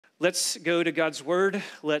Let's go to God's Word.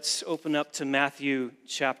 Let's open up to Matthew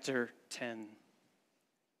chapter 10.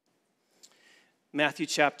 Matthew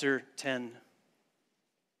chapter 10. I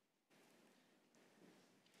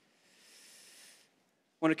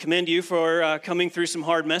want to commend you for coming through some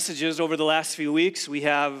hard messages over the last few weeks. We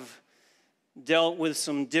have dealt with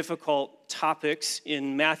some difficult topics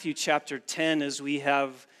in Matthew chapter 10 as we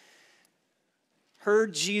have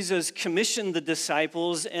heard Jesus commission the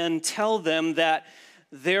disciples and tell them that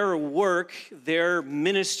their work, their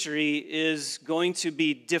ministry is going to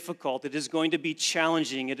be difficult. It is going to be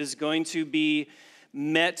challenging. It is going to be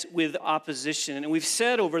met with opposition. And we've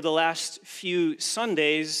said over the last few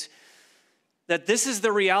Sundays that this is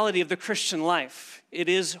the reality of the Christian life. It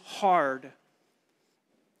is hard.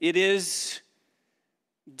 It is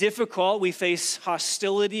difficult. We face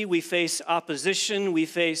hostility. We face opposition. We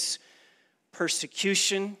face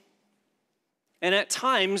persecution. And at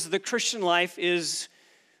times, the Christian life is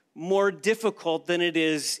more difficult than it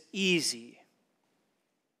is easy.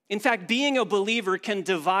 In fact, being a believer can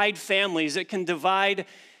divide families. It can divide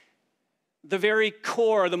the very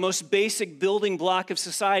core, the most basic building block of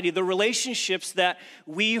society. The relationships that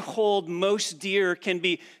we hold most dear can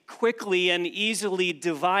be quickly and easily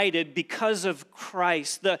divided because of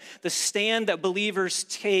Christ. The stand that believers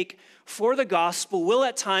take for the gospel will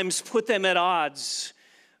at times put them at odds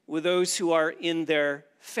with those who are in their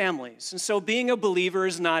families. And so being a believer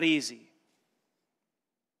is not easy.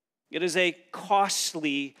 It is a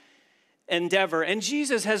costly endeavor. And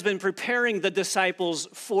Jesus has been preparing the disciples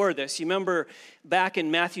for this. You remember back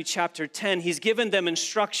in Matthew chapter 10, he's given them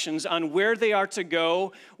instructions on where they are to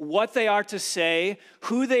go, what they are to say,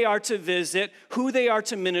 who they are to visit, who they are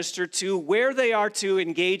to minister to, where they are to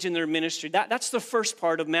engage in their ministry. That's the first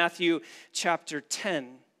part of Matthew chapter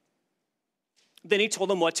 10. Then he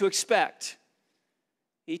told them what to expect.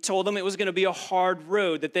 He told them it was going to be a hard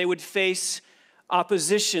road, that they would face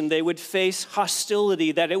opposition, they would face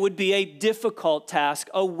hostility, that it would be a difficult task,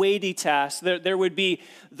 a weighty task. There would be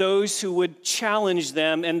those who would challenge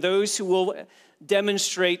them and those who will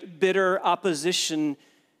demonstrate bitter opposition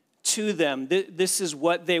to them. This is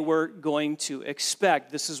what they were going to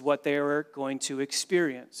expect. This is what they were going to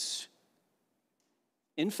experience.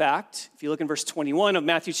 In fact, if you look in verse 21 of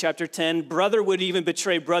Matthew chapter 10, brother would even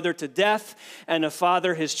betray brother to death, and a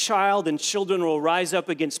father his child, and children will rise up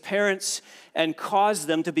against parents and cause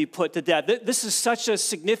them to be put to death. This is such a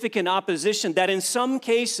significant opposition that in some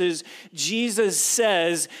cases, Jesus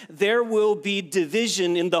says there will be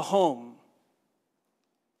division in the home.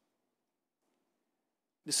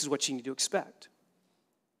 This is what you need to expect.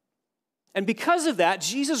 And because of that,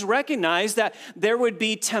 Jesus recognized that there would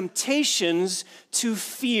be temptations to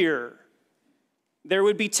fear. There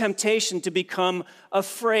would be temptation to become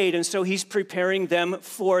afraid. And so he's preparing them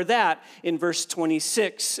for that in verse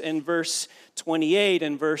 26 and verse 28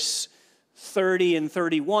 and verse 30 and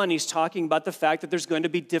 31. He's talking about the fact that there's going to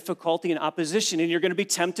be difficulty and opposition, and you're going to be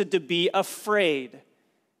tempted to be afraid.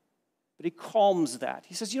 But he calms that.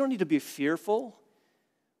 He says, you don't need to be fearful.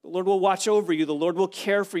 The Lord will watch over you. The Lord will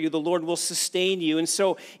care for you. The Lord will sustain you. And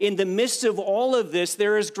so in the midst of all of this,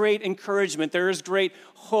 there is great encouragement. There is great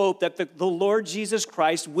hope that the Lord Jesus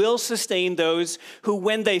Christ will sustain those who,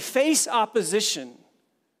 when they face opposition,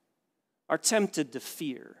 are tempted to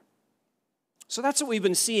fear. So that's what we've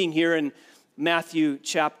been seeing here in Matthew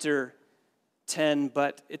chapter 10,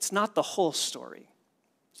 but it's not the whole story.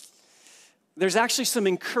 There's actually some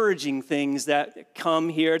encouraging things that come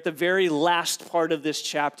here at the very last part of this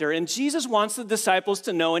chapter. And Jesus wants the disciples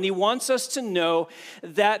to know, and he wants us to know,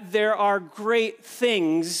 that there are great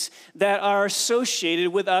things that are associated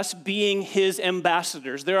with us being his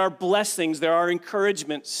ambassadors. There are blessings, there are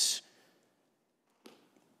encouragements.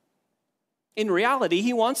 In reality,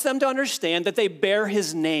 he wants them to understand that they bear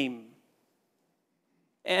his name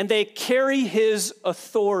and they carry his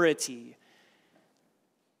authority.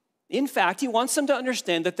 In fact, he wants them to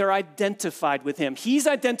understand that they're identified with him. He's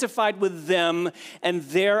identified with them, and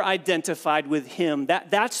they're identified with him.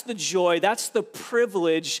 That's the joy, that's the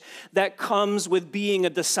privilege that comes with being a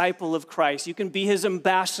disciple of Christ. You can be his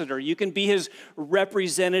ambassador, you can be his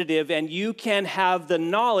representative, and you can have the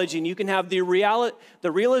knowledge and you can have the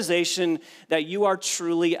realization that you are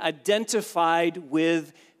truly identified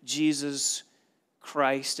with Jesus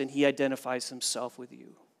Christ, and he identifies himself with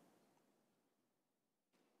you.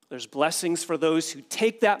 There's blessings for those who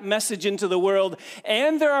take that message into the world,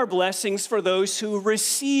 and there are blessings for those who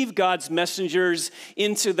receive God's messengers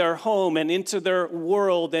into their home and into their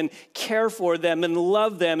world and care for them and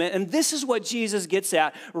love them. And this is what Jesus gets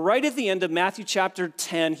at right at the end of Matthew chapter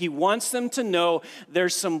 10. He wants them to know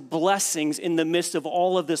there's some blessings in the midst of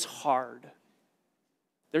all of this hard.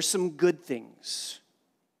 There's some good things.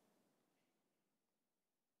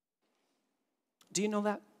 Do you know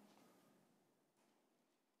that?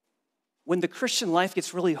 When the Christian life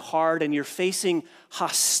gets really hard and you're facing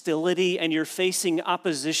hostility and you're facing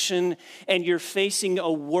opposition and you're facing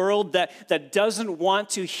a world that doesn't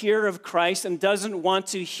want to hear of Christ and doesn't want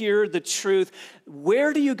to hear the truth,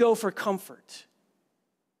 where do you go for comfort?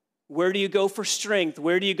 Where do you go for strength?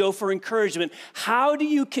 Where do you go for encouragement? How do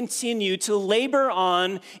you continue to labor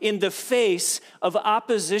on in the face of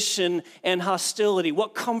opposition and hostility?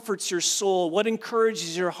 What comforts your soul? What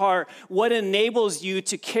encourages your heart? What enables you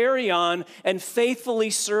to carry on and faithfully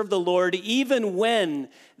serve the Lord even when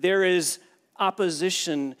there is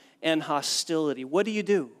opposition and hostility? What do you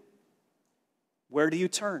do? Where do you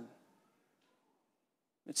turn?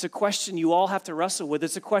 It's a question you all have to wrestle with.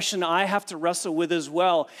 It's a question I have to wrestle with as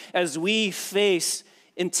well as we face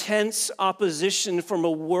intense opposition from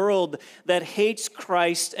a world that hates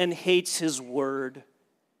Christ and hates His word.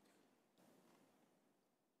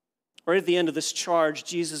 Right at the end of this charge,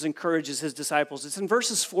 Jesus encourages His disciples. It's in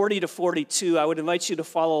verses 40 to 42. I would invite you to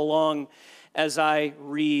follow along as I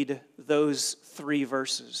read those 3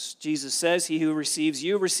 verses. Jesus says, "He who receives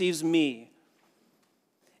you receives me.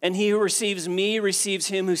 And he who receives me receives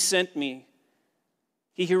him who sent me.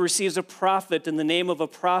 He who receives a prophet in the name of a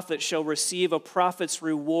prophet shall receive a prophet's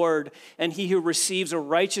reward. And he who receives a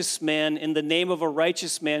righteous man in the name of a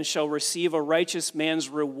righteous man shall receive a righteous man's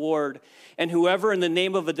reward. And whoever in the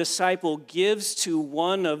name of a disciple gives to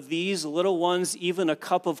one of these little ones even a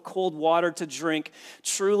cup of cold water to drink,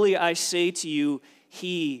 truly I say to you,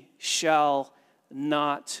 he shall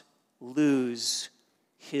not lose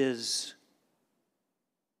his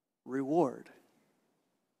reward."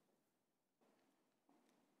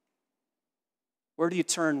 Where do you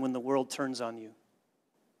turn when the world turns on you?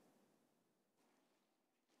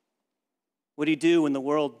 What do you do when the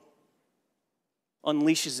world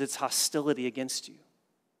unleashes its hostility against you?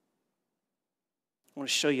 I want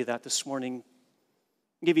to show you that this morning.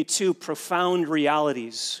 I'll give you 2 profound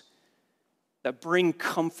realities that bring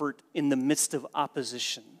comfort in the midst of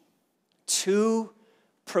opposition. 2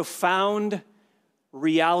 profound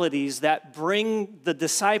realities that bring the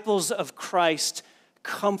disciples of Christ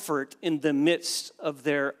comfort in the midst of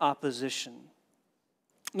their opposition.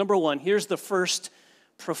 Number 1, here's the first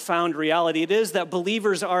profound reality. It is that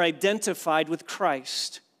believers are identified with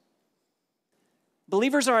Christ.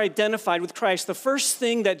 Believers are identified with Christ. The first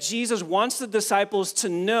thing that Jesus wants the disciples to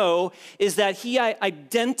know is that He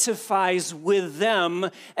identifies with them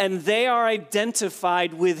and they are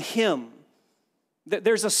identified with Him.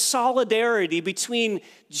 There's a solidarity between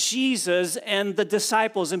Jesus and the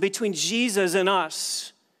disciples and between Jesus and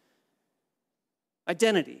us.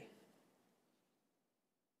 Identity.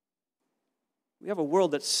 We have a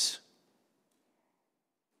world that's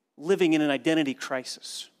living in an identity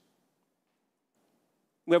crisis.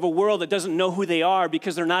 We have a world that doesn't know who they are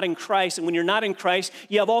because they're not in Christ. And when you're not in Christ,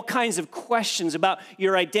 you have all kinds of questions about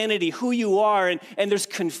your identity, who you are, and there's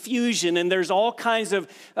confusion, and there's all kinds of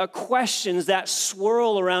questions that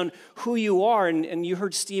swirl around who you are. And you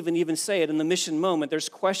heard Stephen even say it in the mission moment. There's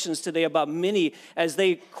questions today about many as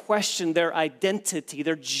they question their identity,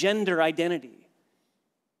 their gender identity.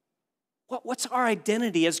 What's our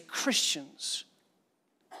identity as Christians?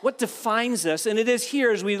 What defines us? And it is here,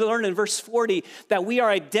 as we learn in verse 40, that we are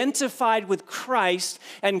identified with Christ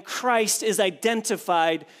and Christ is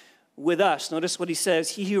identified with us. Notice what he says,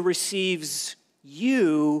 "He who receives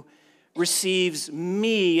you receives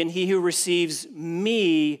me, and he who receives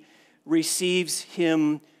me receives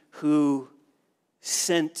him who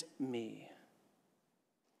sent me."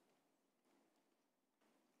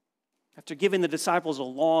 After giving the disciples a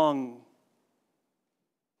long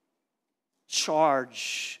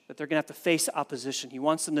charge that they're going to have to face opposition, he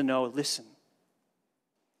wants them to know, listen,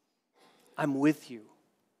 I'm with you.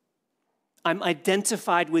 I'm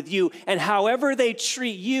identified with you. And however they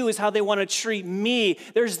treat you is how they want to treat me.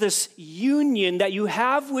 There's this union that you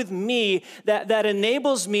have with me that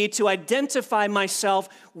enables me to identify myself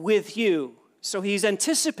with you. So he's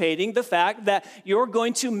anticipating the fact that you're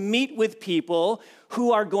going to meet with people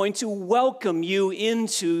who are going to welcome you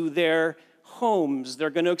into their homes.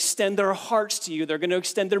 They're going to extend their hearts to you. They're going to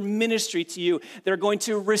extend their ministry to you. They're going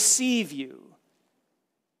to receive you.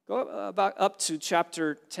 Go up to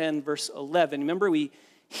chapter 10, verse 11. Remember, we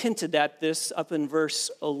hinted at this up in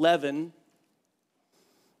verse 11.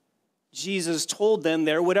 Jesus told them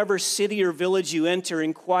there, "Whatever city or village you enter,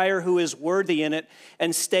 inquire who is worthy in it,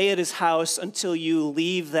 and stay at his house until you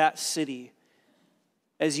leave that city.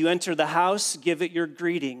 As you enter the house, give it your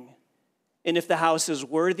greeting. And if the house is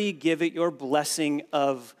worthy, give it your blessing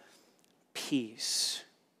of peace."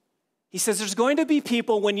 He says there's going to be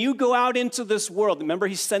people when you go out into this world. Remember,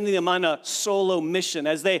 he's sending them on a solo mission.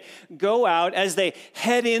 As they go out, as they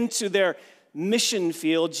head into their mission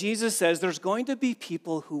field, Jesus says there's going to be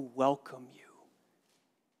people who welcome you.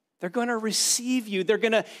 They're going to receive you. They're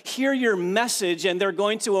going to hear your message, and they're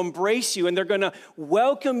going to embrace you, and they're going to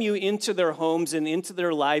welcome you into their homes and into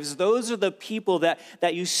their lives. Those are the people that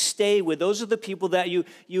you stay with. Those are the people that you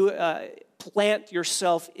plant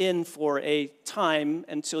yourself in for a time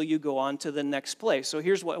until you go on to the next place. So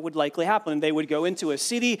here's what would likely happen. They would go into a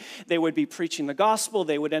city. They would be preaching the gospel.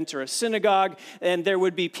 They would enter a synagogue, and there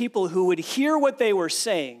would be people who would hear what they were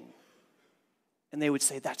saying, and they would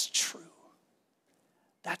say, that's true.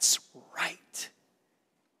 That's right.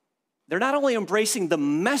 They're not only embracing the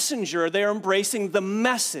messenger, they're embracing the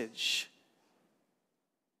message.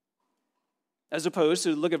 As opposed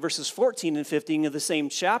to, look at verses 14 and 15 of the same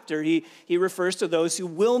chapter, he refers to those who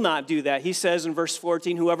will not do that. He says in verse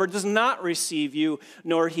 14, whoever does not receive you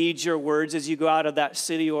nor heed your words as you go out of that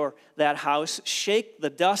city or that house, shake the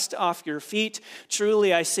dust off your feet.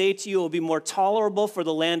 Truly I say to you, it will be more tolerable for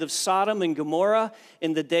the land of Sodom and Gomorrah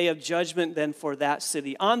in the day of judgment than for that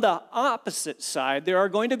city. On the opposite side, there are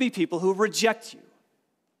going to be people who reject you.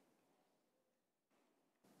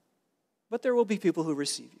 But there will be people who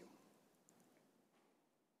receive you.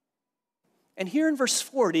 And here in verse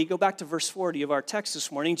 40, go back to verse 40 of our text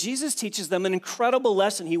this morning, Jesus teaches them an incredible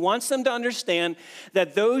lesson. He wants them to understand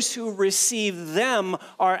that those who receive them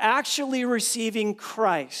are actually receiving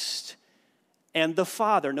Christ and the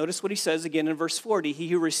Father. Notice what he says again in verse 40. He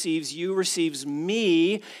who receives you receives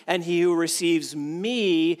me, and he who receives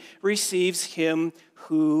me receives him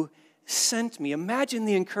who sent me. Imagine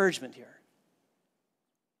the encouragement here.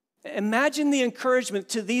 Imagine the encouragement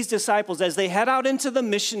to these disciples as they head out into the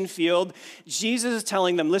mission field. Jesus is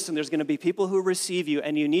telling them, listen, there's going to be people who receive you,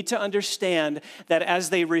 and you need to understand that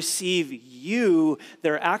as they receive you,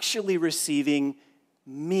 they're actually receiving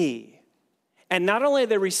me. And not only are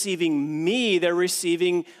they receiving me, they're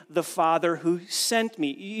receiving the Father who sent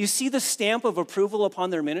me. You see the stamp of approval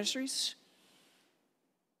upon their ministries?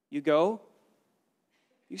 You go,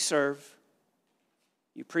 you serve,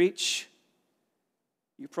 you preach,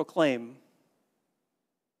 you proclaim,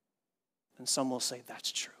 and some will say,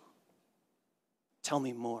 that's true. Tell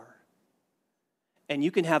me more. And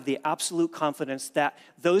you can have the absolute confidence that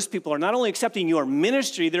those people are not only accepting your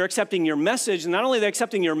ministry, they're accepting your message. And not only are they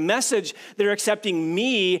accepting your message, they're accepting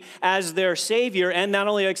me as their Savior. And not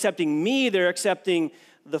only accepting me, they're accepting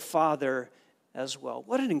the Father as well.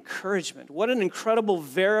 What an encouragement. What an incredible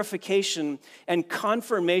verification and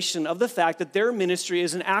confirmation of the fact that their ministry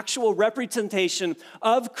is an actual representation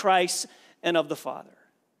of Christ and of the Father.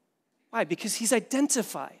 Why? Because he's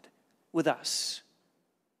identified with us.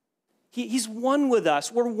 He's one with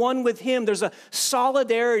us. We're one with him. There's a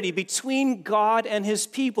solidarity between God and his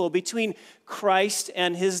people, between Christ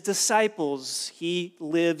and his disciples. He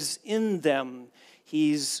lives in them.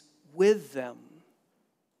 He's with them.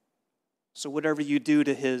 So whatever you do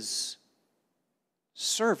to his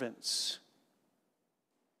servants,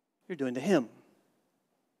 you're doing to him.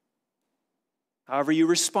 However you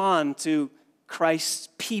respond to Christ's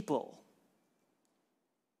people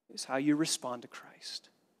is how you respond to Christ.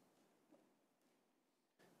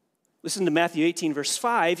 Listen to Matthew 18, verse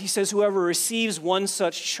 5. He says, whoever receives one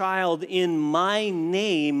such child in my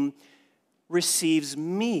name receives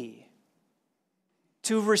me.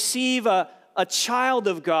 To receive a child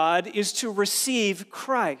of God is to receive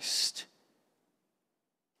Christ.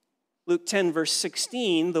 Luke 10, verse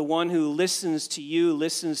 16, the one who listens to you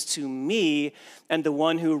listens to me, and the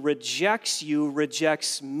one who rejects you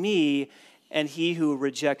rejects me, and he who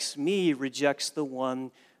rejects me rejects the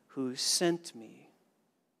one who sent me.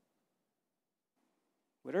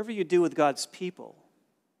 Whatever you do with God's people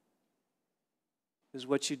is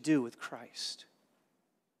what you do with Christ.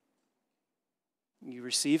 You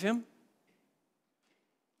receive him.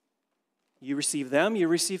 You receive them, you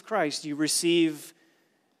receive Christ. You receive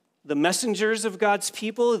the messengers of God's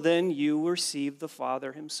people, then you receive the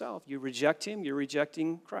Father himself. You reject him, you're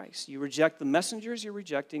rejecting Christ. You reject the messengers, you're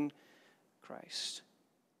rejecting Christ.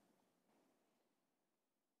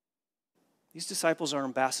 These disciples are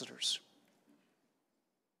ambassadors.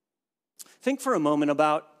 Think for a moment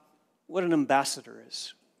about what an ambassador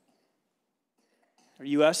is. Our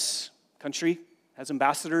U.S. country has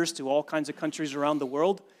ambassadors to all kinds of countries around the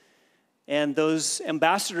world. And those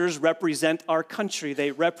ambassadors represent our country.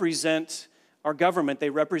 They represent our government.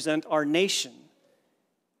 They represent our nation.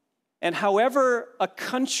 And however a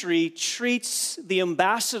country treats the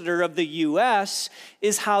ambassador of the U.S.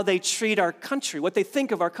 is how they treat our country, what they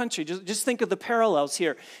think of our country. Just think of the parallels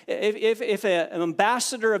here. If an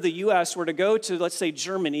ambassador of the U.S. were to go to, let's say,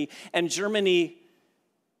 Germany, and Germany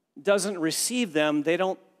doesn't receive them, they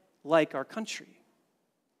don't like our country.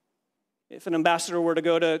 If an ambassador were to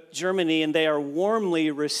go to Germany and they are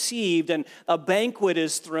warmly received and a banquet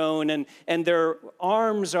is thrown and their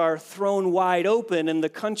arms are thrown wide open and the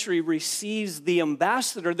country receives the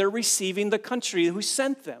ambassador, they're receiving the country who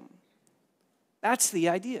sent them. That's the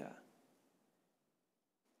idea.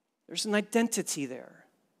 There's an identity there.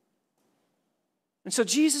 And so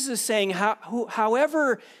Jesus is saying,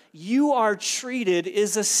 however you are treated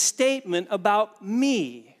is a statement about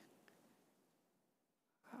me.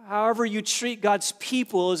 However you treat God's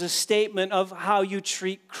people is a statement of how you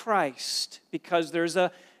treat Christ, because there's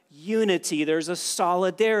a unity, there's a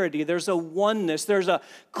solidarity, there's a oneness, there's a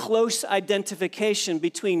close identification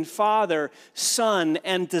between Father, Son,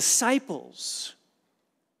 and disciples.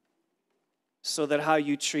 So that how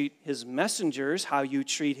you treat his messengers, how you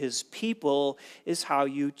treat his people, is how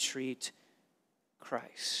you treat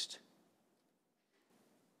Christ.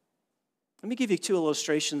 Let me give you two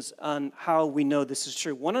illustrations on how we know this is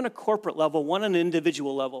true. One on a corporate level, one on an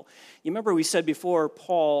individual level. You remember we said before,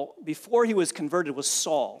 Paul, before he was converted, was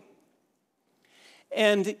Saul.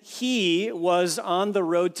 And he was on the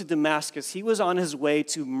road to Damascus. He was on his way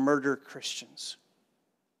to murder Christians.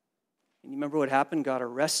 And you remember what happened? God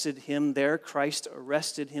arrested him there. Christ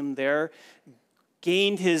arrested him there,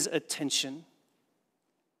 gained his attention.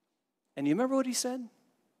 And you remember what he said?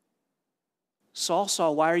 Saul,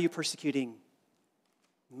 Saul, why are you persecuting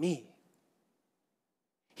me?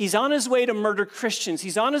 He's on his way to murder Christians.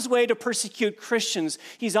 He's on his way to persecute Christians.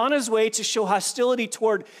 He's on his way to show hostility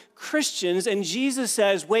toward Christians. And Jesus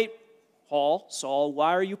says, wait, Paul, Saul,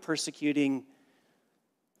 why are you persecuting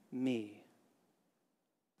me?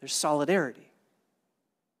 There's solidarity.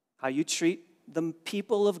 How you treat the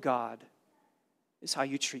people of God is how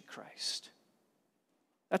you treat Christ.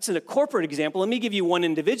 That's a corporate example. Let me give you one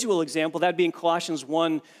individual example. That being Colossians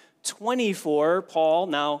 1:24. Paul,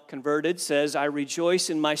 now converted, says, I rejoice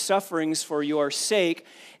in my sufferings for your sake,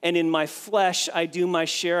 and in my flesh I do my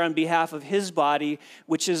share on behalf of his body,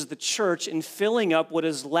 which is the church, in filling up what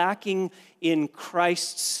is lacking in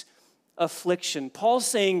Christ's affliction. Paul's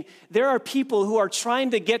saying there are people who are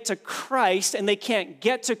trying to get to Christ and they can't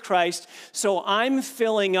get to Christ, so I'm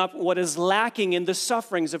filling up what is lacking in the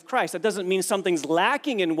sufferings of Christ. That doesn't mean something's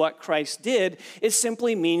lacking in what Christ did. It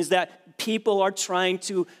simply means that people are trying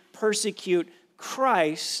to persecute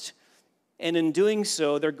Christ, and in doing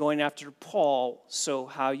so, they're going after Paul. So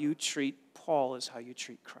how you treat Paul is how you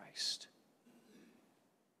treat Christ.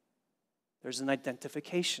 There's an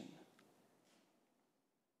identification.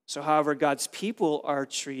 So however God's people are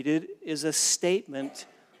treated is a statement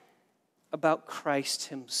about Christ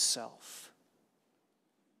himself.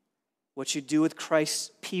 What you do with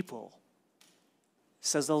Christ's people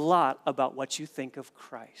says a lot about what you think of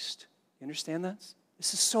Christ. You understand that?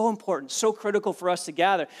 This is so important, so critical for us to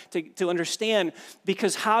gather, to understand,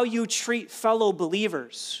 because how you treat fellow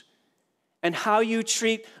believers and how you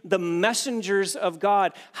treat the messengers of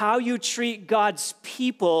God, how you treat God's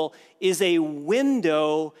people is a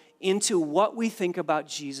window into what we think about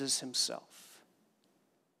Jesus himself.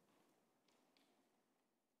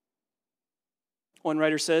 One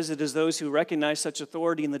writer says, it is those who recognize such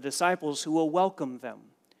authority in the disciples who will welcome them,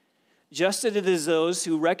 just as it is those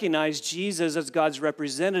who recognize Jesus as God's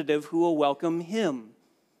representative who will welcome him.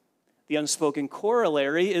 The unspoken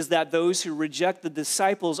corollary is that those who reject the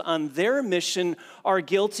disciples on their mission are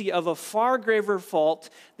guilty of a far graver fault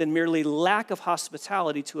than merely lack of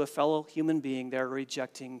hospitality to a fellow human being. They're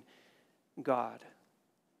rejecting God.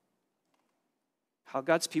 How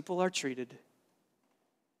God's people are treated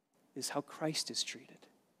is how Christ is treated.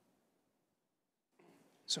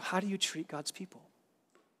 So how do you treat God's people?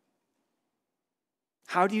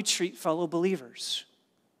 How do you treat fellow believers?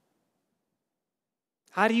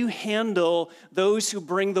 How do you handle those who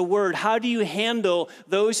bring the word? How do you handle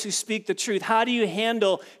those who speak the truth? How do you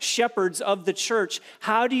handle shepherds of the church?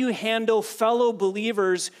 How do you handle fellow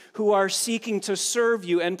believers who are seeking to serve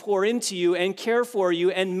you and pour into you and care for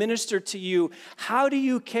you and minister to you? How do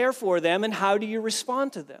you care for them and how do you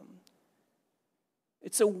respond to them?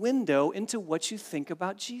 It's a window into what you think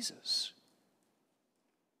about Jesus.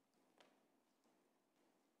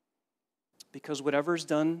 Because whatever is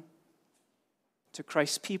done to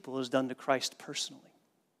Christ's people is done to Christ personally.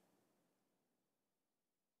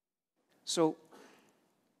 So,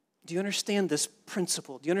 Do you understand this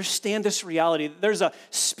principle? Do you understand this reality? There's a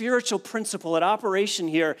spiritual principle at operation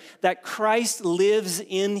here that Christ lives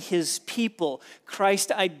in his people.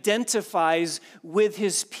 Christ identifies with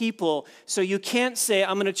his people. So you can't say,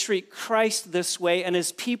 I'm going to treat Christ this way and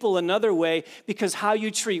his people another way, because how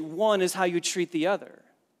you treat one is how you treat the other.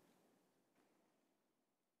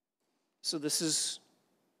 So this is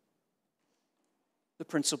the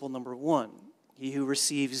principle number one. He who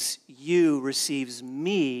receives you receives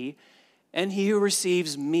me, and he who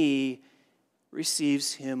receives me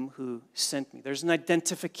receives him who sent me. There's an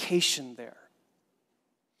identification there.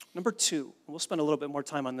 Number two, we'll spend a little bit more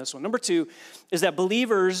time on this one. Number two is that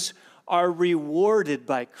believers are rewarded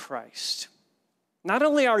by Christ. Not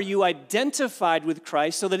only are you identified with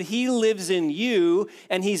Christ so that he lives in you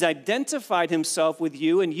and he's identified himself with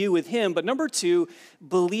you and you with him, but number two,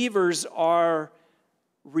 believers are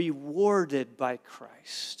rewarded by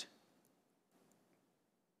Christ.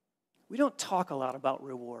 We don't talk a lot about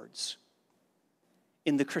rewards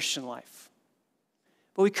in the Christian life.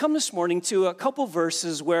 But we come this morning to a couple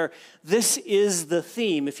verses where this is the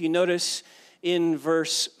theme. If you notice in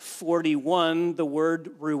verse 41, the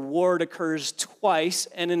word reward occurs twice,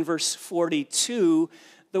 and in verse 42,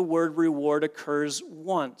 the word reward occurs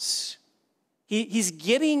once. He's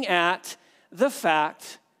getting at the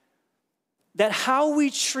fact that how we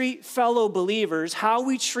treat fellow believers, how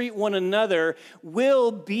we treat one another,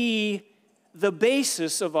 will be the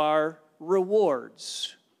basis of our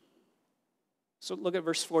rewards. So look at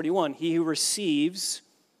verse 41. He who receives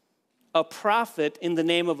a prophet in the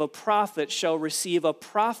name of a prophet shall receive a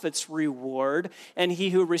prophet's reward, and he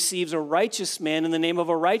who receives a righteous man in the name of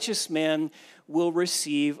a righteous man will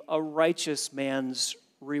receive a righteous man's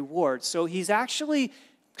reward. So he's actually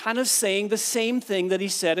kind of saying the same thing that he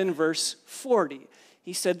said in verse 40.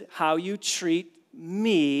 He said, how you treat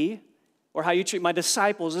me, or how you treat my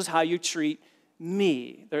disciples, is how you treat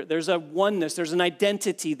me. There's a oneness, there's an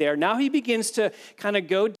identity there. Now he begins to kind of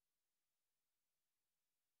go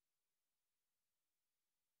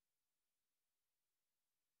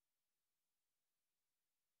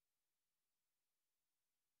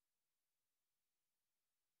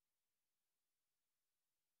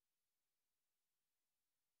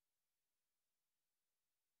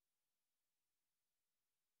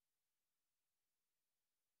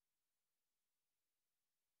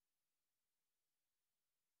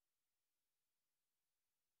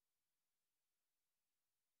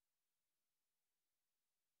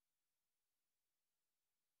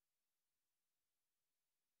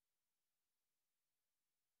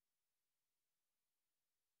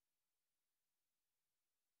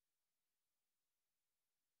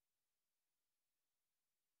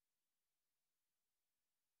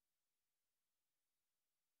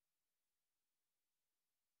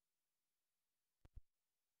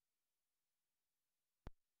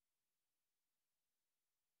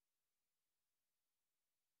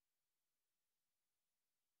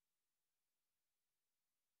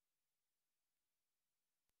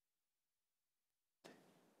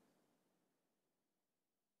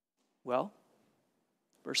well,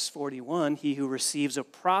 verse 41, he who receives a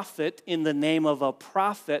prophet in the name of a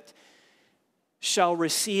prophet shall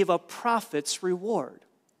receive a prophet's reward.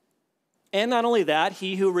 And not only that,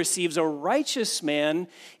 he who receives a righteous man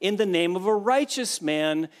in the name of a righteous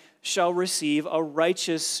man shall receive a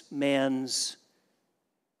righteous man's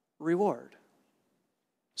reward.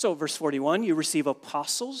 So verse 41, you receive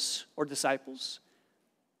apostles or disciples.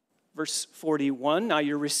 Verse 41, now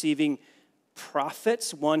you're receiving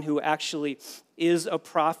prophets, one who actually is a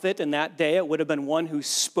prophet. In that day, it would have been one who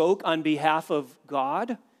spoke on behalf of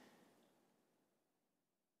God.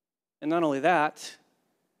 And not only that,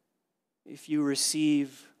 if you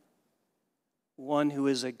receive one who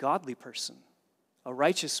is a godly person, a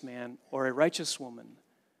righteous man or a righteous woman,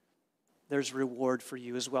 there's reward for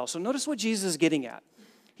you as well. So notice what Jesus is getting at.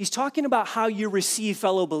 He's talking about how you receive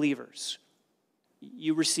fellow believers.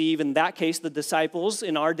 You receive, in that case, the disciples.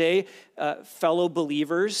 In our day, fellow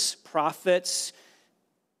believers, prophets,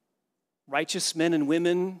 righteous men and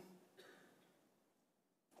women.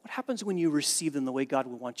 What happens when you receive them the way God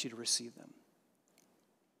would want you to receive them?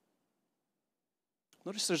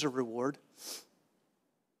 Notice there's a reward.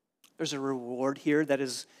 There's a reward here that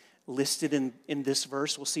is listed in this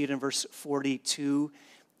verse. We'll see it in verse 42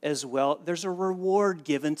 as well. There's a reward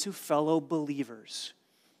given to fellow believers.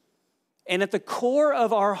 And at the core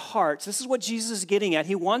of our hearts, this is what Jesus is getting at.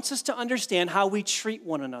 He wants us to understand how we treat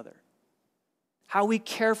one another. how we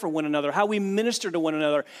care for one another, how we minister to one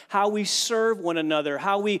another, how we serve one another,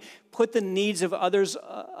 how we put the needs of others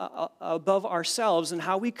above ourselves, and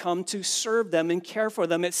how we come to serve them and care for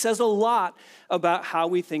them. It says a lot about how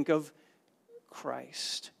we think of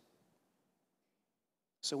Christ.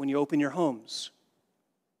 So when you open your homes,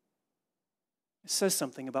 it says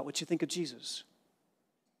something about what you think of Jesus.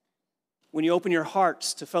 When you open your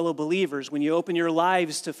hearts to fellow believers, when you open your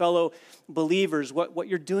lives to fellow believers, what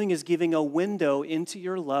you're doing is giving a window into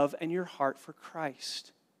your love and your heart for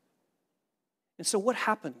Christ. And so what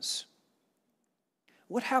happens?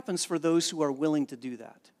 What happens for those who are willing to do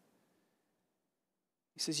that?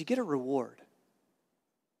 He says, you get a reward.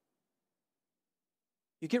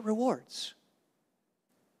 You get rewards.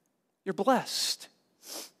 You're blessed.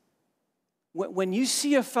 When you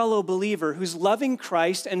see a fellow believer who's loving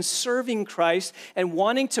Christ and serving Christ and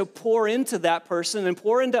wanting to pour into that person and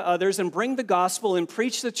pour into others and bring the gospel and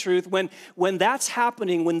preach the truth, when that's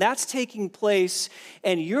happening, when that's taking place,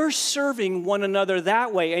 and you're serving one another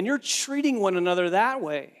that way and you're treating one another that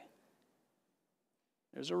way,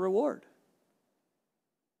 there's a reward.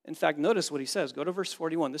 In fact, notice what he says. Go to verse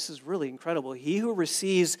 41. This is really incredible. He who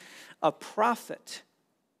receives a prophet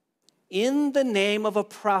in the name of a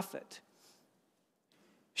prophet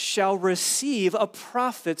shall receive a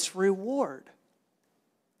prophet's reward.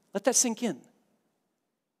 Let that sink in.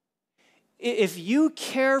 If you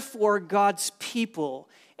care for God's people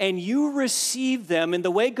and you receive them in the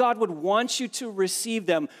way God would want you to receive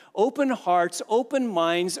them, open hearts, open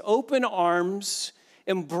minds, open arms,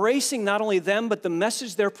 embracing not only them, but the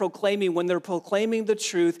message they're proclaiming when they're proclaiming the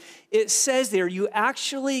truth, it says there you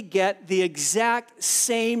actually get the exact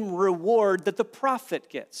same reward that the prophet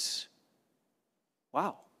gets.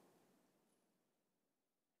 Wow.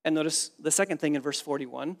 And notice the second thing in verse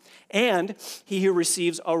 41. And he who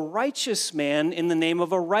receives a righteous man in the name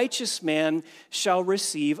of a righteous man shall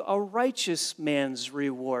receive a righteous man's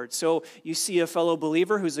reward. So you see a fellow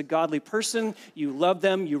believer who's a godly person. You love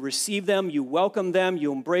them, you receive them, you welcome them,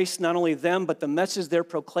 you embrace not only them, but the message they're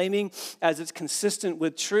proclaiming as it's consistent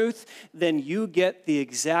with truth. Then you get the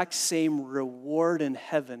exact same reward in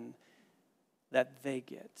heaven that they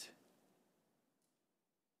get.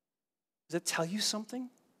 Does that tell you something?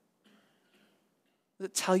 Does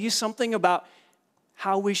it tell you something about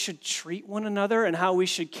how we should treat one another and how we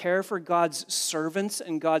should care for God's servants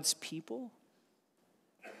and God's people?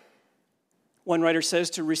 One writer says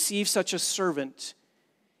to receive such a servant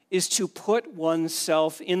is to put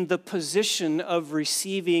oneself in the position of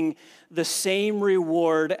receiving the same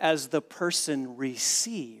reward as the person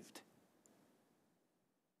received.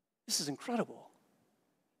 This is incredible.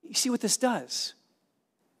 You see what this does?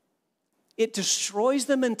 It destroys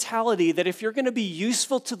the mentality that if you're going to be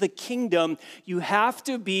useful to the kingdom, you have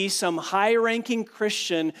to be some high-ranking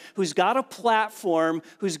Christian who's got a platform,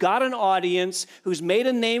 who's got an audience, who's made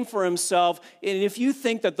a name for himself. And if you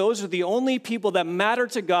think that those are the only people that matter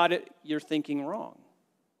to God, you're thinking wrong.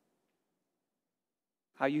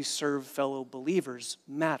 How you serve fellow believers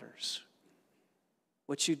matters.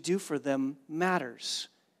 What you do for them matters.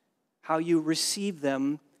 How you receive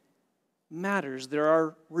them matters. There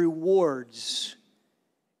are rewards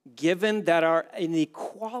given that are in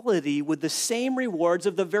equality with the same rewards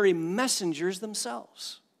of the very messengers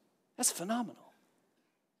themselves. That's phenomenal.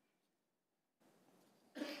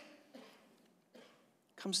 It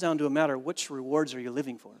comes down to a matter of which rewards are you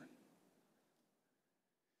living for? Do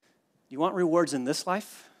you want rewards in this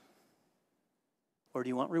life? Or do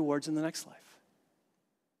you want rewards in the next life?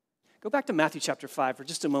 Go back to Matthew chapter 5 for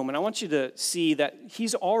just a moment. I want you to see that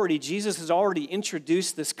Jesus has already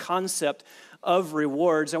introduced this concept of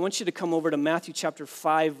rewards. I want you to come over to Matthew chapter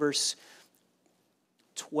 5, verse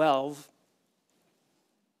 12.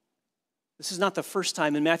 This is not the first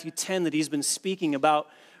time in Matthew 10 that he's been speaking about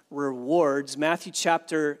rewards. Matthew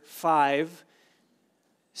chapter 5,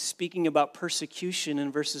 speaking about persecution in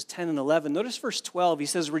verses 10 and 11. Notice verse 12. He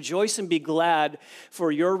says, "Rejoice and be glad, for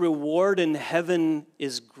your reward in heaven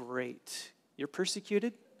is great." You're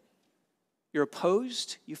persecuted? You're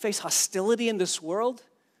opposed? You face hostility in this world?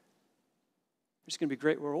 There's going to be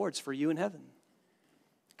great rewards for you in heaven.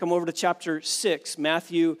 Come over to chapter 6,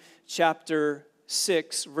 Matthew chapter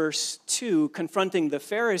 6, verse 2, confronting the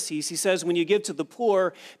Pharisees. He says, "When you give to the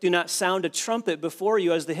poor, do not sound a trumpet before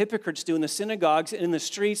you as the hypocrites do in the synagogues and in the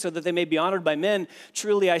streets so that they may be honored by men.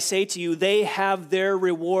 Truly I say to you, they have their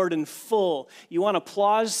reward in full." You want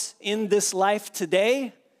applause in this life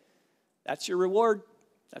today? That's your reward.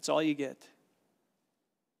 That's all you get.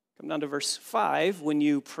 Come down to verse 5. When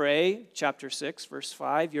you pray, chapter 6, verse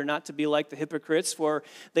 5, you're not to be like the hypocrites, for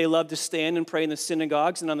they love to stand and pray in the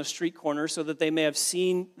synagogues and on the street corners so that they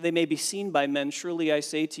may be seen by men. Truly I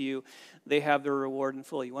say to you, they have their reward in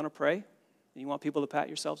full. You want to pray? And you want people to pat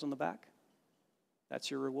yourselves on the back?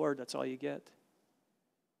 That's your reward. That's all you get.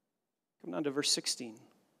 Come down to verse 16.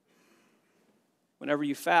 Whenever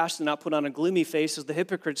you fast, do not put on a gloomy face as the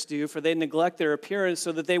hypocrites do, for they neglect their appearance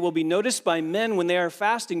so that they will be noticed by men when they are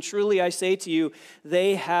fasting. Truly, I say to you,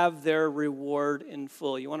 they have their reward in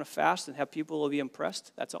full. You want to fast and have people be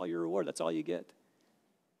impressed? That's all your reward. That's all you get.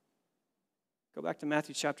 Go back to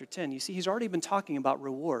Matthew chapter 10. You see, he's already been talking about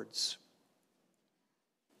rewards.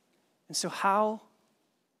 And so how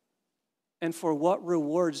and for what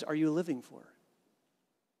rewards are you living for?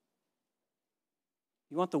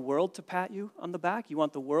 You want the world to pat you on the back? You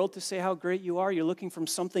want the world to say how great you are? You're looking for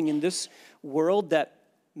something in this world that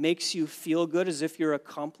makes you feel good as if you're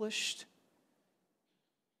accomplished?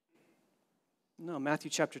 No,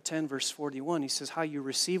 Matthew chapter 10, verse 41, he says, how you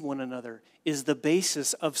receive one another is the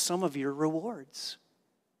basis of some of your rewards.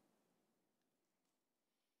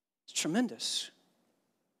 It's tremendous.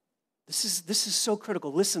 This is so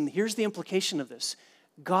critical. Listen, here's the implication of this.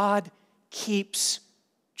 God keeps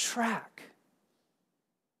track.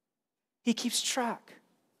 He keeps track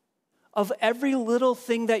of every little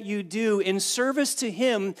thing that you do in service to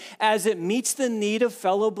Him as it meets the need of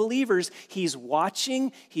fellow believers. He's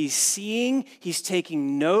watching, He's seeing, He's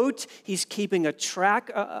taking note, He's keeping a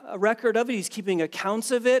record of it, He's keeping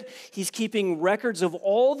accounts of it, He's keeping records of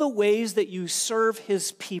all the ways that you serve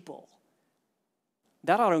His people.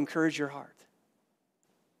 That ought to encourage your heart.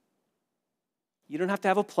 You don't have to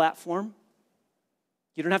have a platform.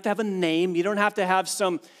 You don't have to have a name. You don't have to have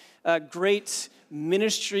some great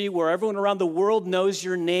ministry where everyone around the world knows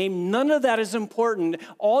your name. None of that is important.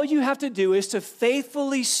 All you have to do is to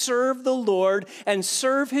faithfully serve the Lord and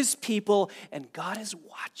serve His people, and God is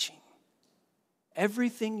watching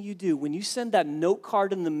everything you do. When you send that note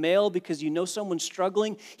card in the mail because you know someone's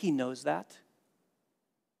struggling, He knows that.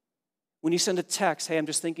 When you send a text, hey, I'm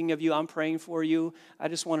just thinking of you, I'm praying for you, I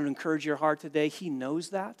just wanted to encourage your heart today, He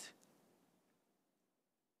knows that.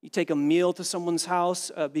 You take a meal to someone's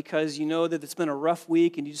house because you know that it's been a rough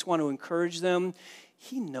week and you just want to encourage them.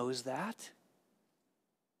 He knows that.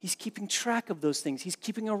 He's keeping track of those things. He's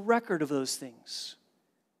keeping a record of those things.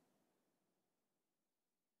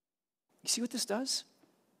 You see what this does?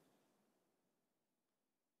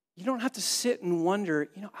 You don't have to sit and wonder,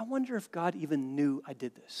 I wonder if God even knew I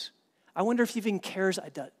did this. I wonder if He even cares I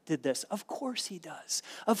did this. Of course He does.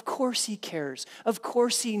 Of course He cares. Of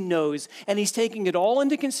course He knows. And He's taking it all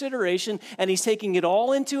into consideration, and He's taking it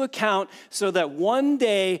all into account so that one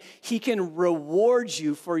day He can reward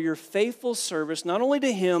you for your faithful service, not only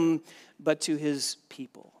to Him, but to His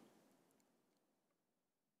people.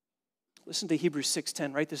 Listen to Hebrews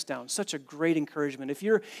 6:10. Write this down. Such a great encouragement. If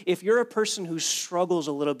you're a person who struggles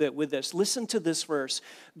a little bit with this, listen to this verse.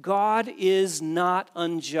 God is not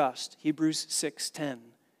unjust. Hebrews 6:10.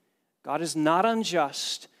 God is not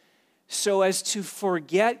unjust so as to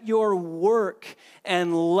forget your work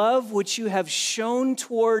and love which you have shown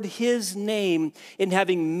toward His name in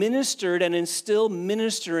having ministered and in still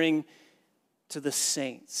ministering to the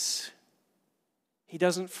saints. He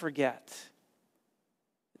doesn't forget.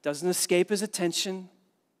 Doesn't escape His attention.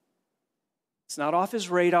 It's not off His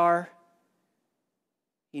radar.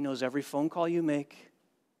 He knows every phone call you make,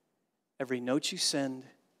 every note you send,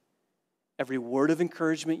 every word of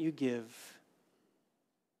encouragement you give.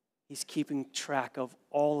 He's keeping track of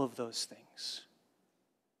all of those things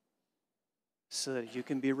so that you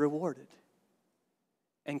can be rewarded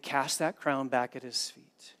and cast that crown back at His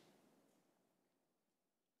feet.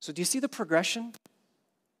 So do you see the progression?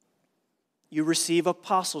 You receive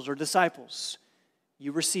apostles or disciples.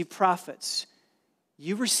 You receive prophets.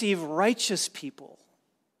 You receive righteous people.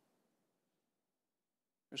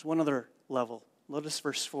 There's one other level. Notice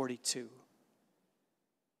verse 42.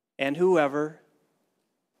 And whoever,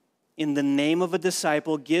 in the name of a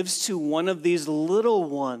disciple, gives to one of these little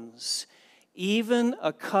ones even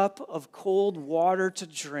a cup of cold water to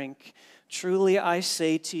drink, truly I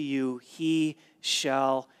say to you, he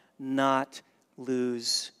shall not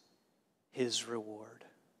lose his reward.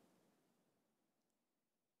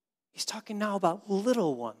 He's talking now about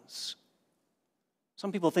little ones.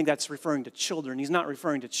 Some people think that's referring to children. He's not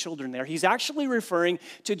referring to children there. He's actually referring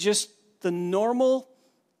to just the normal,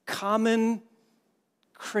 common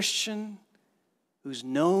Christian who's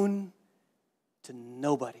known to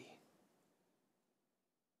nobody,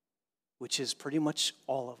 which is pretty much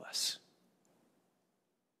all of us.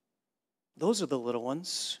 Those are the little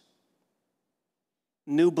ones.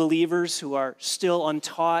 new believers who are still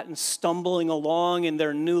untaught and stumbling along in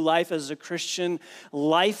their new life as a Christian,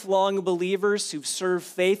 lifelong believers who've served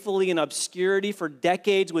faithfully in obscurity for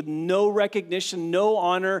decades with no recognition, no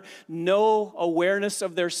honor, no awareness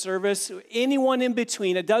of their service, anyone in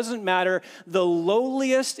between, it doesn't matter. The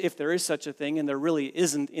lowliest, if there is such a thing, and there really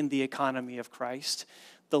isn't in the economy of Christ,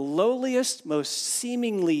 the lowliest, most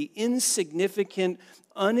seemingly insignificant,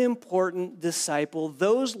 unimportant disciple,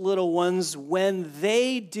 those little ones, when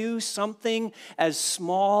they do something as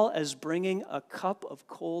small as bringing a cup of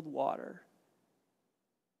cold water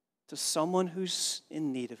to someone who's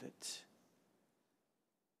in need of it,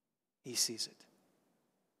 he sees it.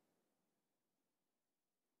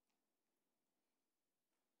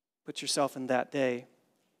 Put yourself in that day.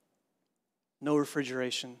 No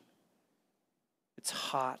refrigeration. It's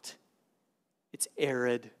hot. It's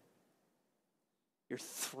arid. Your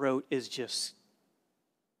throat is just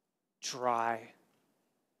dry.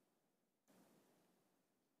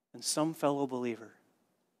 And some fellow believer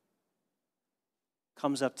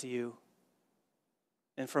comes up to you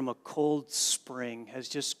and from a cold spring has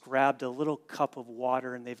just grabbed a little cup of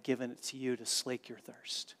water and they've given it to you to slake your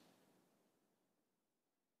thirst.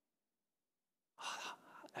 Oh,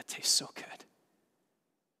 that tastes so good.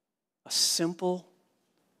 A simple,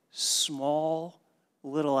 small,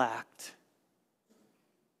 little act.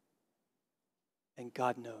 And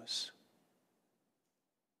God knows.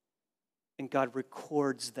 And God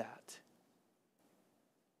records that.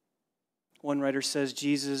 One writer says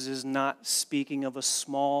Jesus is not speaking of a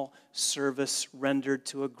small service rendered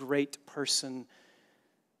to a great person,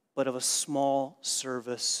 but of a small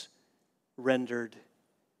service rendered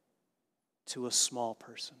to a small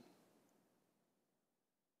person.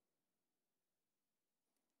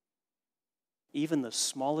 Even the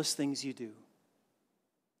smallest things you do,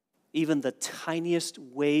 even the tiniest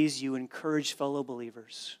ways you encourage fellow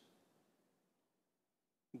believers,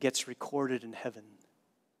 gets recorded in heaven.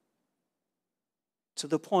 To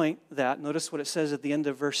the point that, notice what it says at the end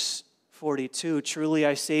of verse 42, truly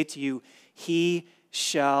I say to you, he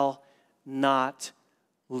shall not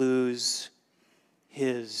lose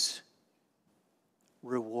his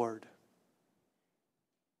reward.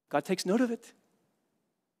 God takes note of it.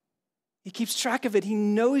 He keeps track of it. He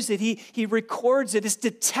knows it. He records it. It's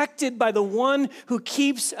detected by the one who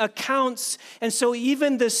keeps accounts. And so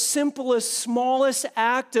even the simplest, smallest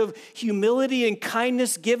act of humility and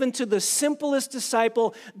kindness given to the simplest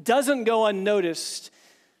disciple doesn't go unnoticed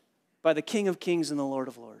by the King of Kings and the Lord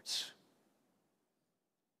of Lords.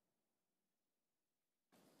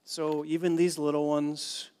 So even these little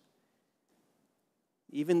ones,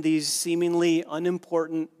 even these seemingly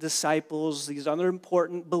unimportant disciples, these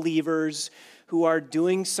unimportant believers who are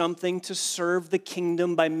doing something to serve the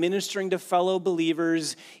kingdom by ministering to fellow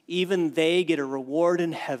believers, even they get a reward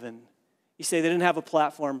in heaven. You say they didn't have a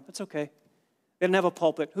platform. That's okay. They didn't have a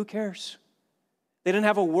pulpit. Who cares? They didn't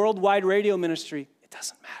have a worldwide radio ministry. It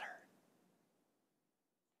doesn't matter.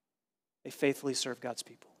 They faithfully serve God's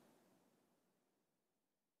people.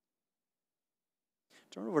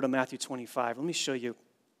 Turn over to Matthew 25. Let me show you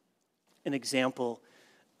an example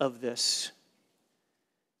of this.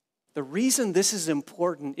 The reason this is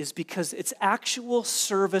important is because it's actual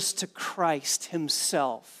service to Christ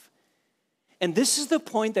himself. And this is the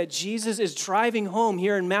point that Jesus is driving home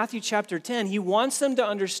here in Matthew chapter 10. He wants them to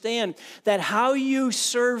understand that how you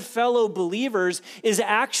serve fellow believers is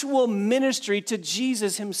actual ministry to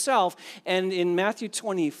Jesus himself. And in Matthew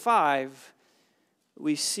 25,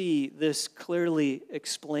 we see this clearly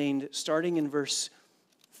explained starting in verse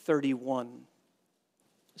 31.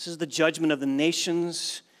 This is the judgment of the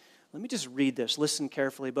nations. Let me just read this. Listen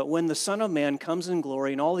carefully. But when the Son of Man comes in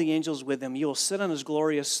glory and all the angels with him, he will sit on his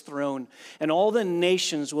glorious throne, and all the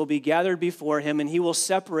nations will be gathered before him, and he will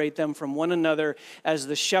separate them from one another as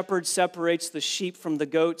the shepherd separates the sheep from the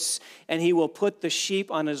goats, and he will put the sheep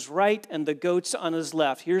on his right and the goats on his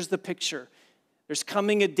left. Here's the picture. There's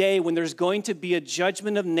coming a day when there's going to be a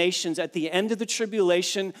judgment of nations at the end of the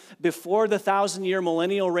tribulation, before the 1,000-year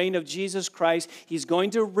millennial reign of Jesus Christ. He's going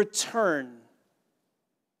to return,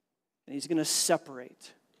 and he's going to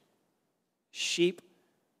separate sheep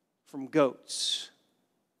from goats,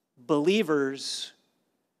 believers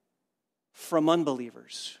from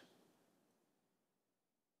unbelievers.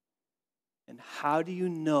 And how do you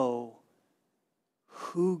know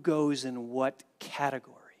who goes in what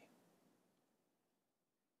category?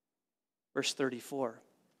 Verse 34,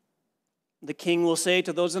 the king will say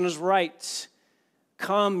to those on his right,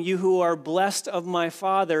 come, you who are blessed of my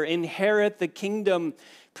Father, inherit the kingdom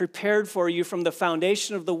prepared for you from the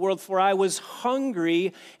foundation of the world. For I was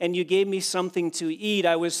hungry, and you gave me something to eat.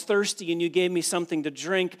 I was thirsty, and you gave me something to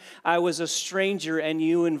drink. I was a stranger, and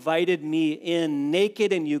you invited me in.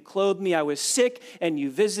 Naked, and you clothed me. I was sick, and you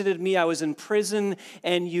visited me. I was in prison,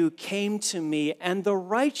 and you came to me. And the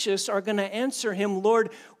righteous are going to answer him,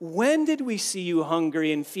 Lord, when did we see you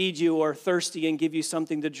hungry and feed you, or thirsty and give you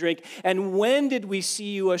something to drink? And when did we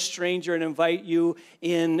see you a stranger and invite you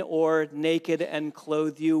in, or naked and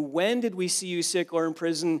clothe you? When did we see you sick or in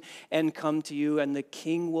prison and come to you? And the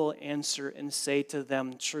king will answer and say to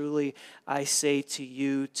them, truly, I say to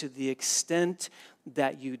you, to the extent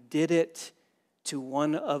that you did it to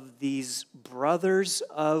one of these brothers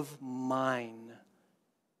of mine,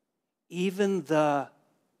 even the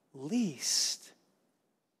least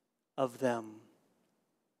of them,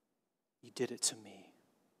 you did it to me.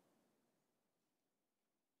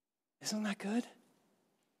 Isn't that good?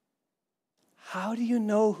 How do you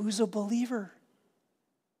know who's a believer?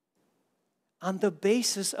 On the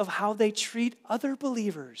basis of how they treat other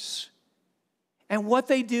believers and what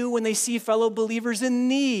they do when they see fellow believers in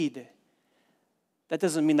need. That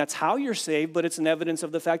doesn't mean that's how you're saved, but it's an evidence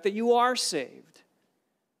of the fact that you are saved.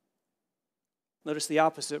 Notice the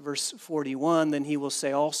opposite, verse 41, then he will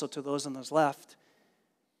say also to those on his left,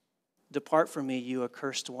 depart from me, you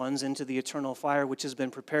accursed ones, into the eternal fire which has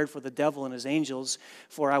been prepared for the devil and his angels.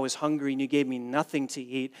 For I was hungry, and you gave me nothing to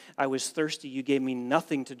eat. I was thirsty, you gave me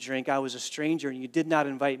nothing to drink. I was a stranger, and you did not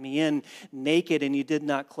invite me in. Naked, and you did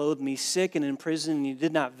not clothe me. Sick and in prison, and you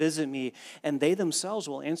did not visit me. And they themselves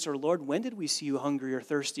will answer, Lord, when did we see you hungry or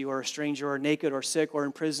thirsty or a stranger or naked or sick or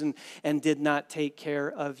in prison and did not take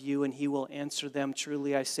care of you? And he will answer them,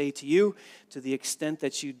 truly I say to you, to the extent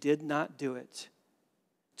that you did not do it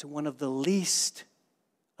to one of the least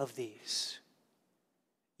of these,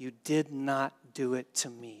 you did not do it to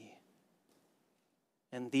me.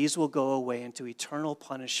 And these will go away into eternal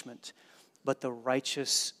punishment, but the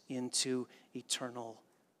righteous into eternal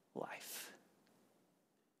life.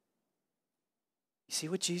 You see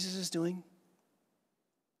what Jesus is doing?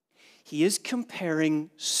 He is comparing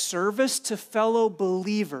service to fellow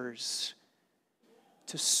believers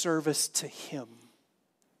to service to him.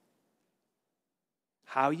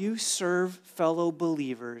 How you serve fellow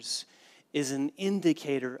believers is an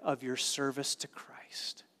indicator of your service to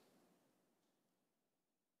Christ.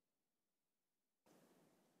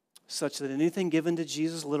 Such that anything given to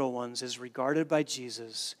Jesus' little ones is regarded by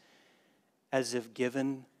Jesus as if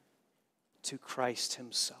given to Christ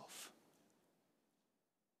himself.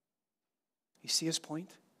 You see his point?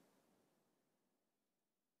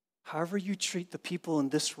 However you treat the people in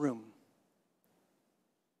this room,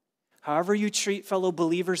 however you treat fellow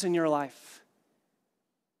believers in your life,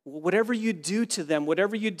 whatever you do to them,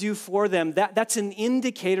 whatever you do for them, that's an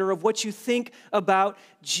indicator of what you think about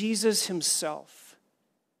Jesus himself.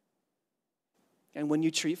 And when you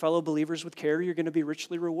treat fellow believers with care, you're going to be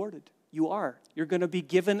richly rewarded. You are. You're going to be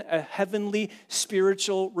given a heavenly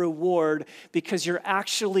spiritual reward because you're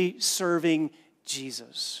actually serving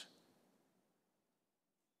Jesus.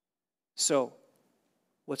 So,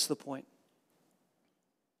 what's the point?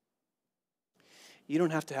 You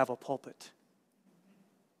don't have to have a pulpit.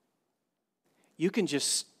 You can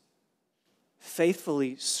just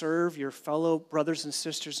faithfully serve your fellow brothers and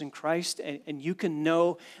sisters in Christ, and you can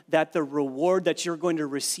know that the reward that you're going to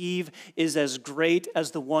receive is as great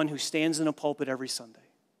as the one who stands in a pulpit every Sunday.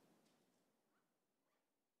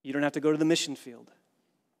 You don't have to go to the mission field,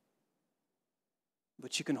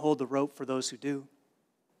 but you can hold the rope for those who do.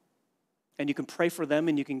 And you can pray for them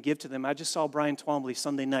and you can give to them. I just saw Brian Twombly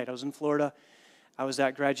Sunday night. I was in Florida. I was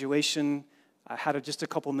at graduation. I had just a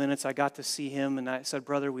couple minutes. I got to see him, and I said,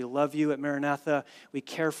 brother, we love you at Maranatha. We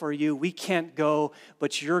care for you. We can't go,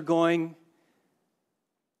 but you're going.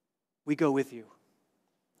 We go with you.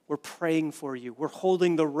 We're praying for you. We're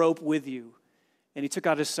holding the rope with you. And he took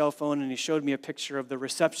out his cell phone, and he showed me a picture of the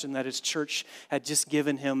reception that his church had just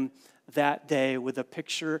given him that day with a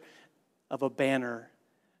picture of a banner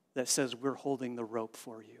that says, we're holding the rope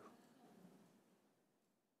for you.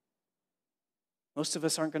 Most of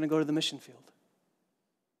us aren't going to go to the mission field.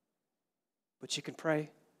 But you can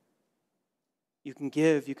pray. You can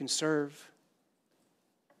give. You can serve.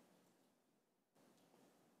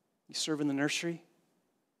 You serve in the nursery.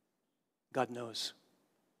 God knows.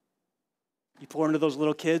 You pour into those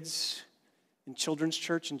little kids in children's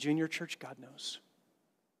church and junior church. God knows.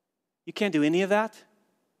 You can't do any of that.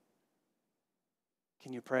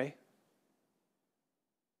 Can you pray?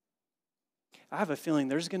 I have a feeling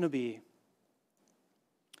there's going to be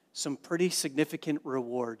some pretty significant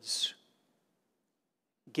rewards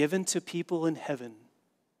given to people in heaven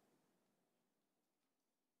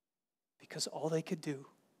because all they could do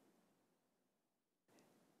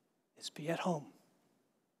is be at home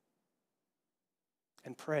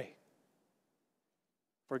and pray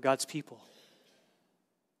for God's people.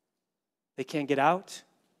 They can't get out.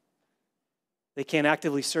 They can't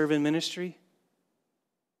actively serve in ministry.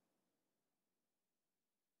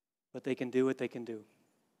 But they can do what they can do.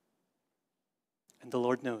 And the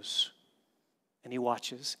Lord knows. And He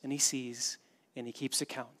watches, and He sees, and He keeps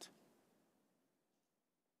account.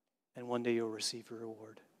 And one day you'll receive your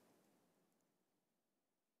reward.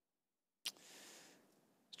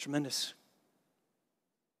 It's tremendous.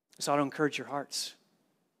 This ought to encourage your hearts.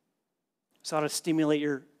 This ought to stimulate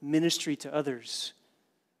your ministry to others.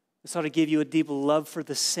 This ought to give you a deep love for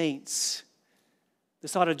the saints.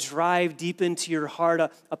 This ought to drive deep into your heart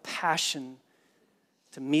a passion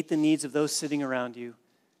to meet the needs of those sitting around you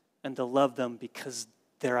and to love them because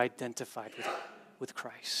they're identified with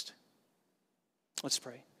Christ. Let's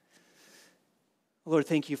pray. Lord,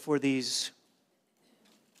 thank you for these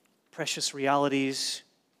precious realities.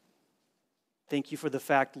 Thank you for the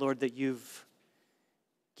fact, Lord, that you've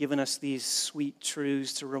given us these sweet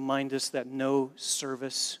truths to remind us that no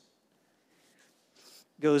service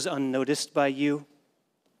goes unnoticed by you.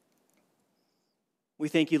 We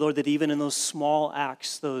thank you, Lord, that even in those small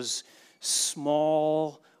acts, those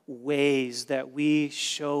small ways that we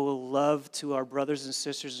show love to our brothers and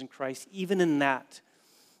sisters in Christ, even in that,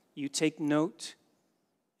 you take note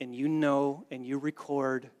and you know and you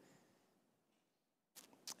record.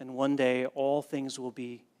 And one day, all things will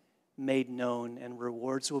be made known and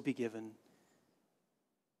rewards will be given.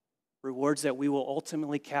 Rewards that we will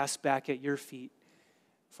ultimately cast back at your feet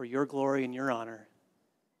for your glory and your honor.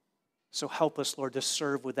 So help us, Lord, to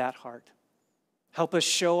serve with that heart. Help us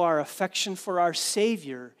show our affection for our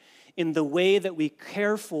Savior in the way that we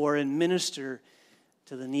care for and minister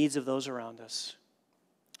to the needs of those around us.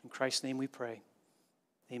 In Christ's name we pray.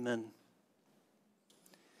 Amen.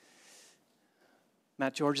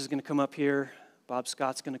 Matt George is going to come up here. Bob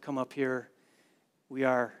Scott's going to come up here. We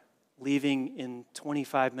are leaving in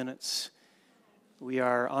 25 minutes. We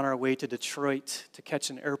are on our way to Detroit to catch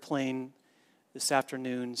an airplane this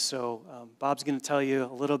afternoon. So Bob's going to tell you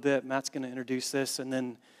a little bit. Matt's going to introduce this, and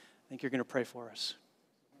then I think you're going to pray for us.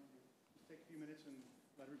 Take a few minutes and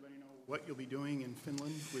let everybody know what you'll be doing in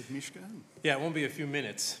Finland with Mishka. Yeah, it won't be a few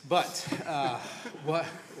minutes, but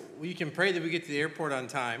we can pray that we get to the airport on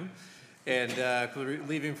time. And we're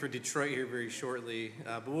leaving for Detroit here very shortly.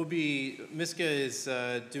 But Mishka is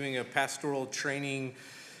doing a pastoral training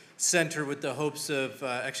center with the hopes of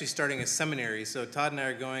actually starting a seminary. So Todd and I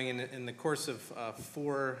are going in the course of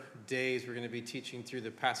 4 days. We're going to be teaching through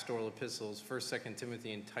the pastoral epistles, 1st, 2nd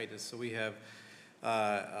Timothy, and Titus. So we have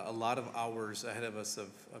a lot of hours ahead of us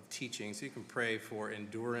of teaching. So you can pray for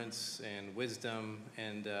endurance and wisdom.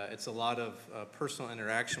 And it's a lot of personal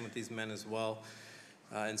interaction with these men as well.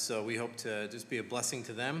 And so we hope to just be a blessing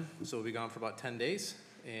to them. So we'll be gone for about 10 days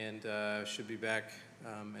and should be back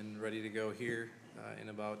and ready to go here in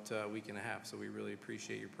about a week and a half. So we really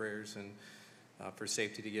appreciate your prayers and for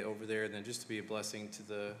safety to get over there and then just to be a blessing to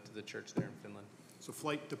the church there in Finland. So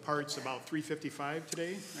flight departs about 3:55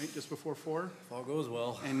 today, right? Just before 4? If all goes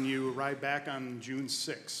well. And you arrive back on June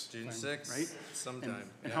 6th. June 6th, right? Sometime.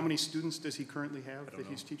 And how many students does he currently have that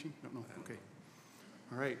he's teaching? Don't know. Okay.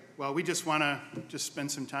 All right. Well, we just want to just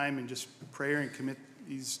spend some time and just pray and commit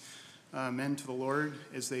these men to the Lord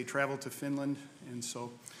as they travel to Finland. And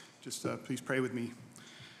so just please pray with me.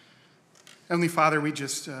 Heavenly Father, we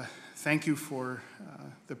just thank you for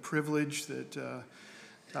the privilege that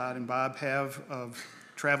Todd and Bob have of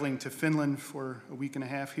traveling to Finland for a week and a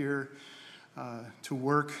half here to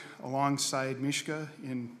work alongside Mishka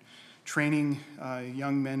in training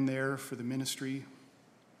young men there for the ministry.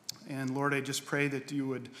 And Lord, I just pray that you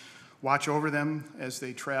would watch over them as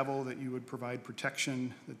they travel, that you would provide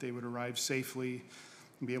protection, that they would arrive safely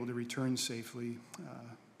and be able to return safely.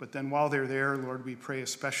 But then while they're there, Lord, we pray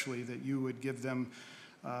especially that you would give them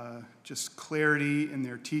just clarity in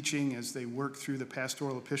their teaching as they work through the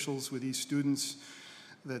pastoral epistles with these students,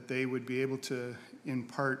 that they would be able to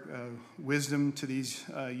impart wisdom to these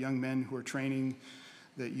young men who are training,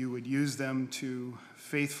 that you would use them to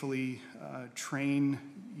faithfully train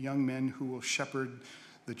young men who will shepherd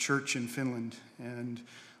the church in Finland. And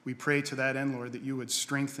we pray to that end, Lord, that you would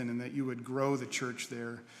strengthen and that you would grow the church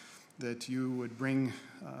there, that you would bring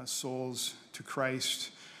souls to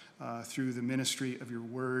Christ through the ministry of your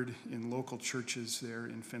word in local churches there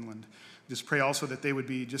in Finland. Just pray also that they would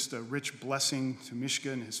be just a rich blessing to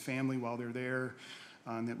Mishka and his family while they're there,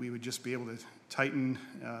 and that we would just be able to tighten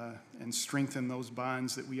and strengthen those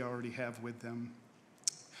bonds that we already have with them.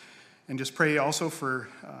 And just pray also for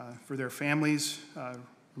their families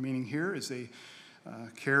remaining here as they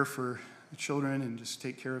care for the children and just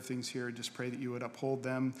take care of things here. Just pray that you would uphold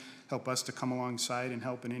them, help us to come alongside and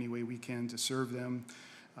help in any way we can to serve them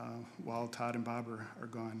while Todd and Bob are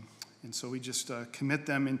gone. And so we just commit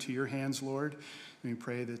them into your hands, Lord. And we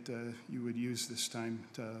pray that you would use this time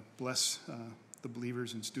to bless the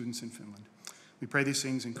believers and students in Finland. We pray these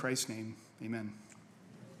things in Christ's name. Amen.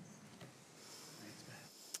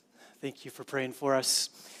 Thank you for praying for us.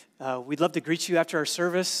 We'd love to greet you after our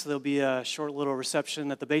service. There'll be a short little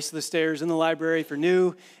reception at the base of the stairs in the library for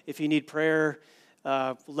new. If you need prayer,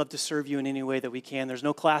 we'd love to serve you in any way that we can. There's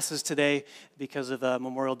no classes today because of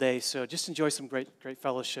Memorial Day, so just enjoy some great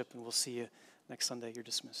fellowship, and we'll see you next Sunday. You're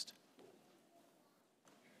dismissed.